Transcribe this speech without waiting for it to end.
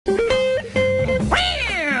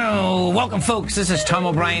Welcome, folks. This is Tom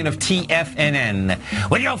O'Brien of TFNN.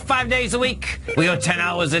 We go 5 days a week. We go 10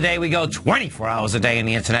 hours a day. We go 24 hours a day on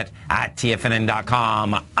the internet at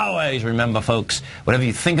TFNN.com. Always remember, folks, whatever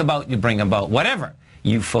you think about, you bring about. Whatever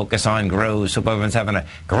you focus on grows. Hope everyone's having a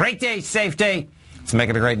great day, safe day. Let's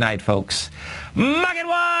make it a great night, folks.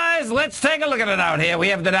 Market-wise, let's take a look at it out here. We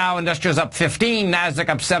have the Dow Industrials up 15, NASDAQ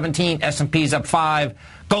up 17, S&P's up 5,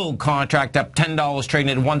 gold contract up $10,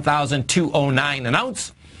 trading at $1,209 an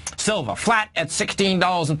ounce. Silver flat at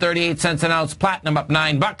 $16.38 an ounce. Platinum up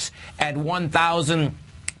 $9 at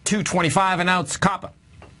 $1,225 an ounce. Copper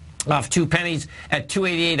off 2 pennies at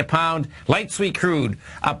 $2.88 a pound. Light sweet crude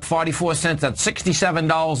up 44 cents at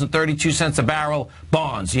 $67.32 a barrel.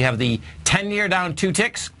 Bonds, you have the 10-year down 2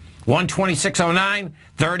 ticks, 126.09.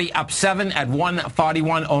 30 up 7 at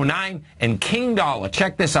 141.09. And King Dollar,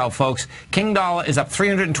 check this out, folks. King Dollar is up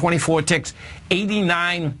 324 ticks,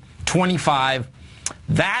 89.25.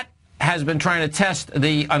 That has been trying to test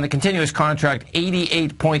on the continuous contract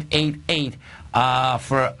 88.88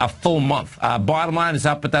 for a full month. Bottom line is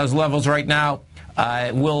up at those levels right now.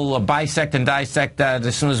 We'll bisect and dissect that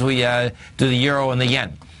as soon as we do the euro and the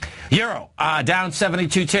yen. Euro down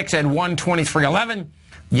 72 ticks at 123.11.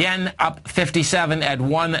 Yen up 57 at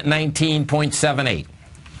 119.78.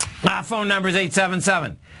 Phone number is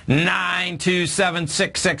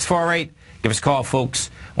 877-927-6648. Give us a call, folks.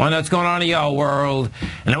 Want to know what's going on in your world.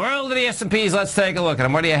 In the world of the S&Ps, let's take a look at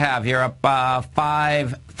them. What do you have? You're up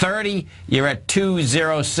 530. You're at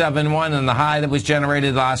 2071, and the high that was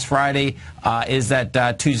generated last Friday is at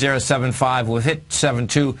 2075. We've hit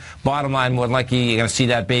 72. Bottom line, more than likely, you're going to see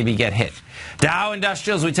that baby get hit. Dow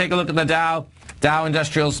Industrials, we take a look at the Dow. Dow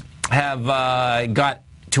Industrials have got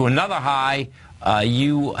to another high.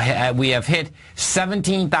 We have hit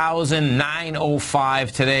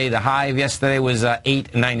 17,905 today. The high of yesterday was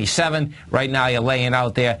 897. Right now you're laying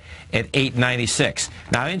out there at 896.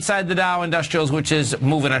 Now inside the Dow Industrials, which is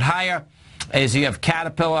moving it higher, is you have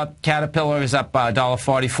Caterpillar. Caterpillar is up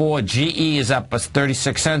 $1.44. GE is up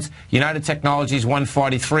 36 cents. United Technologies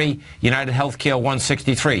 143. United Healthcare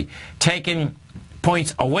 163. Taking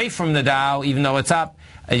points away from the Dow, even though it's up,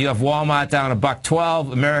 you have Walmart down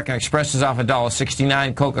 $1.12, American Express is off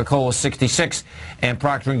 $1.69, Coca-Cola 66, and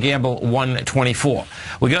Procter & Gamble 124.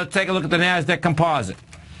 We're going to take a look at the NASDAQ Composite.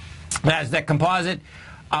 NASDAQ Composite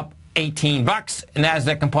up $18.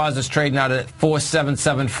 NASDAQ Composite's trading out at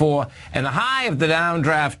 4774, and the high of the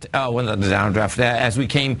downdraft, as we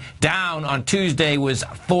came down on Tuesday was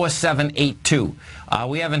 4782.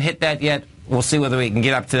 We haven't hit that yet. We'll see whether we can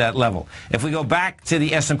get up to that level. If we go back to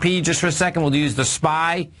the S&P just for a second, we'll use the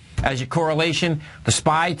SPY as your correlation. The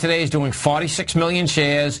SPY today is doing 46 million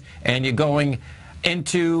shares, and you're going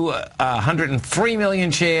into 103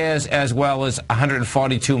 million shares as well as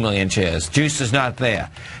 142 million shares. Juice is not there.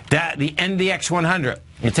 The NDX 100,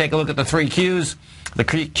 you take a look at the 3 Qs. The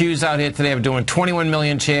Qs out here today are doing 21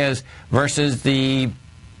 million shares versus the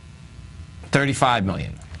 35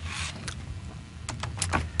 million.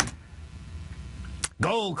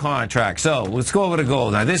 Gold contract. So let's go over to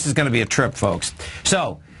gold. Now this is going to be a trip, folks.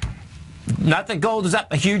 So not that gold is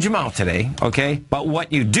up a huge amount today, okay? But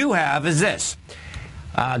what you do have is this.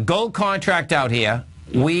 Gold contract out here,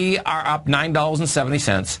 we are up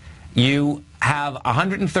 $9.70. You have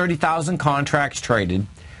 130,000 contracts traded.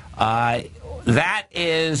 That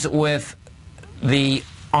is with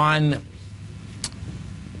on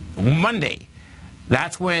Monday.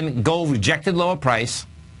 That's when gold rejected lower price,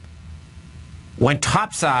 went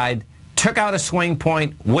topside, took out a swing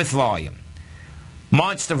point with volume.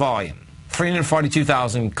 Monster volume,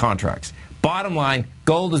 342,000 contracts. Bottom line,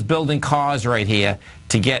 gold is building cause right here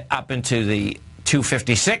to get up into the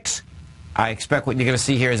 256. I expect what you're going to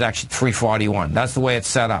see here is actually 341. That's the way it's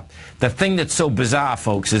set up. The thing that's so bizarre,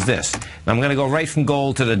 folks, is this. I'm going to go right from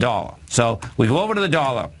gold to the dollar. So we go over to the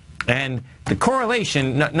dollar, and the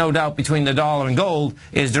correlation, no doubt, between the dollar and gold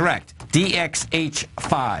is direct.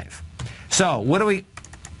 DXH5. So, what do we...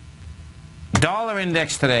 Dollar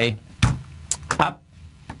index today, up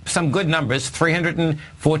some good numbers,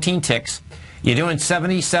 314 ticks. You're doing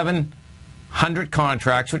 7,700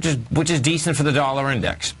 contracts, which is decent for the dollar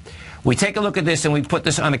index. We take a look at this and we put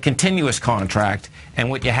this on a continuous contract, and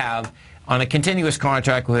what you have on a continuous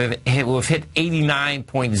contract, we've hit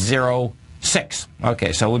 89.06.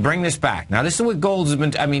 Okay, so we bring this back. Now, this is what gold has been,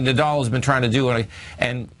 the dollar has been trying to do,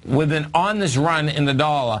 and we've been on this run in the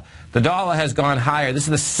dollar. The dollar has gone higher. This is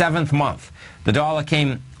the 7th month. The dollar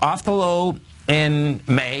came off the low in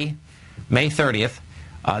May 30th.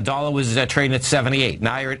 Dollar was trading at 78.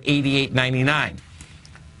 Now you're at 88.99.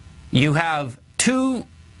 You have 2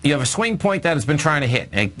 you have a swing point that has been trying to hit.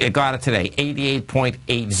 It got it today,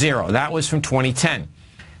 88.80. That was from 2010.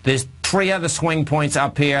 There's 3 other swing points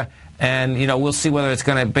up here, and we'll see whether it's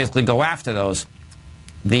going to basically go after those.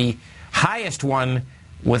 The highest one,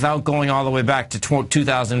 without going all the way back to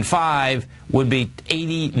 2005, would be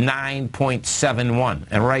 89.71.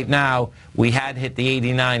 And right now, we had hit the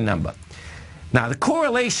 89 number. Now, the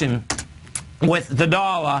correlation with the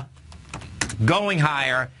dollar going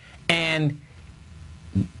higher and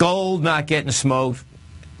gold not getting smoked,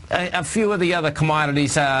 a few of the other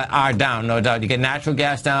commodities are down, no doubt. You get natural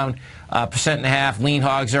gas down 1.5%. Lean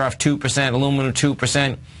hogs are off 2%. Aluminum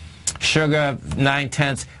 2%. Sugar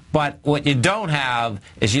 0.9. But what you don't have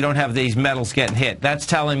is you don't have these metals getting hit. That's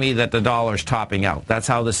telling me that the dollar is topping out. That's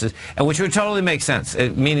how this is, which would totally make sense.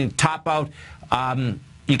 Meaning top out.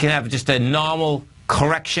 You can have just a normal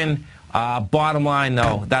correction. Bottom line,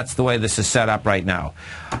 though, that's the way this is set up right now.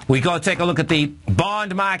 We go take a look at the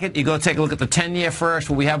bond market. You go take a look at the 10-year first.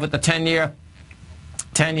 What we have with the 10-year.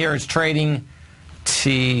 10-year is trading.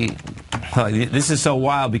 This is so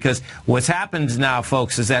wild because what's happened now,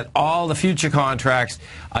 folks, is that all the future contracts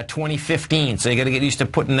are 2015. So you got to get used to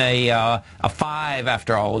putting a 5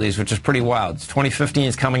 after all of these, which is pretty wild. 2015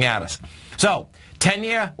 is coming at us. So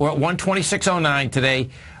 10-year, we're at 126.09 today.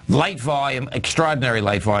 Light volume, extraordinary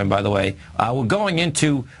light volume, by the way. We're going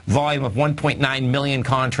into volume of 1.9 million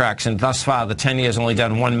contracts, and thus far the 10 years only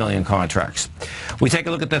done 1 million contracts. We take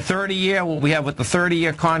a look at the 30-year. What we have with the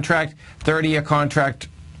 30-year contract. 30-year contract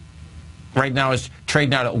right now is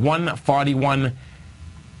trading out at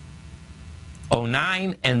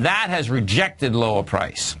 141.09, and that has rejected lower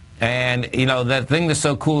price. And, the thing that's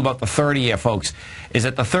so cool about the 30-year, folks, is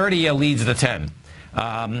that the 30-year leads the 10.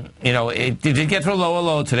 It did get to a lower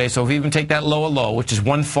low today, so if we even take that lower low, which is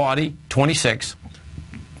 140.26,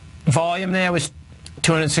 volume there was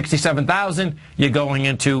 267,000. You're going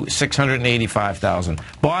into 685,000.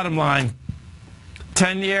 Bottom line,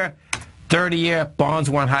 10-year, 30-year, bonds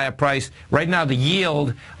want higher price. Right now, the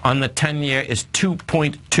yield on the 10-year is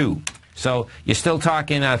 2.2. So you're still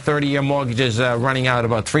talking 30-year mortgages running out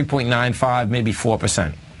about 3.95, maybe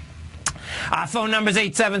 4%. Our phone number is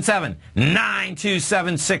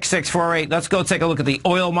 877-927-6648. Let's go take a look at the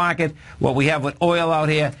oil market. What we have with oil out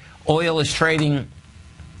here. Oil is trading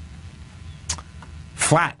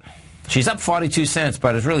flat. She's up 42 cents,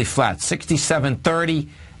 but it's really flat. 67.30,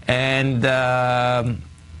 and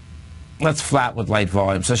that's flat with light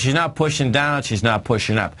volume. So she's not pushing down. She's not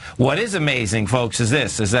pushing up. What is amazing, folks, is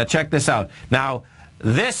that check this out. Now,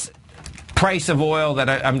 this price of oil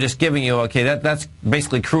that I'm just giving you, okay, that's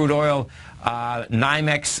basically crude oil,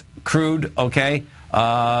 NYMEX crude, okay.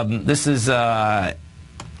 This is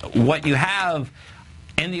what you have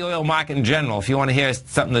in the oil market in general. If you want to hear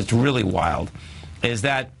something that's really wild, is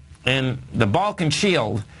that in the Balkan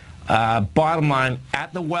Shield, bottom line,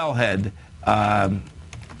 at the wellhead,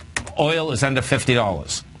 oil is under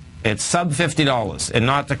 $50. It's sub $50 in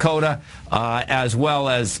North Dakota as well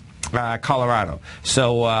as Colorado.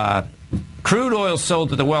 So crude oil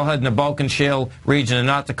sold at the wellhead in the Balkan Shale region in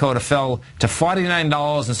North Dakota fell to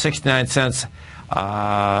 $49.69,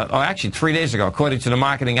 actually 3 days ago, according to the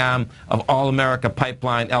marketing arm of All America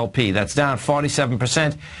Pipeline LP. That's down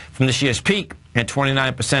 47% from this year's peak and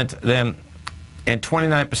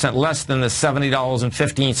 29% less than the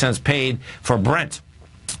 $70.15 paid for Brent.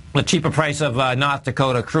 The cheaper price of North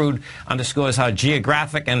Dakota crude underscores how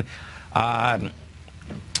geographic and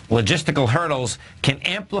logistical hurdles can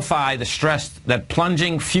amplify the stress that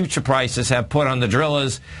plunging future prices have put on the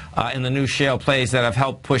drillers in the new shale plays that have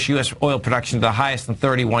helped push U.S. oil production to the highest in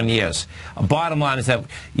 31 years. Bottom line is that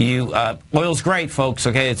oil's great, folks,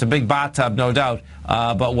 okay? It's a big bathtub, no doubt.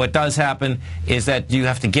 But what does happen is that you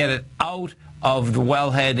have to get it out of the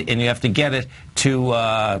wellhead and you have to get it to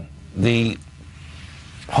the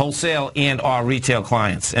wholesale and or retail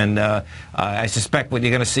clients. And I suspect what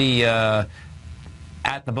you're going to see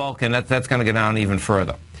at the Balkan, that's going to go down even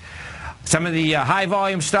further. Some of the high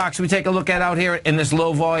volume stocks we take a look at out here in this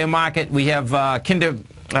low volume market. We have Kinder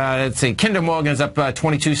Morgan's up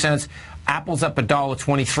 22 cents. Apple's up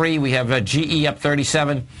 $1.23. We have GE up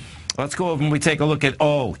 37. Let's go over and we take a look at,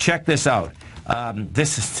 check this out.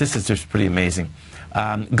 This is just pretty amazing.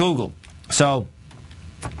 Google. So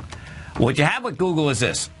what you have with Google is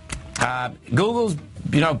this. Google's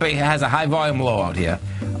has a high volume low out here.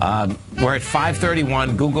 We're at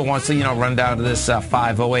 531. Google wants to run down to this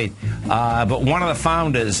 508. But one of the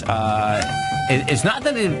founders, it's not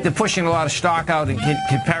that they're pushing a lot of stock out in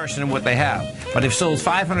comparison to what they have, but they've sold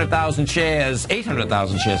 500,000 shares,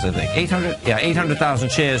 800,000 shares, I think.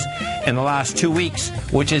 800,000 shares in the last 2 weeks,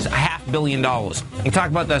 which is half $500 million. We'll talk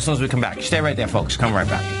about that as soon as we come back. Stay right there, folks. Come right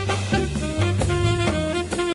back.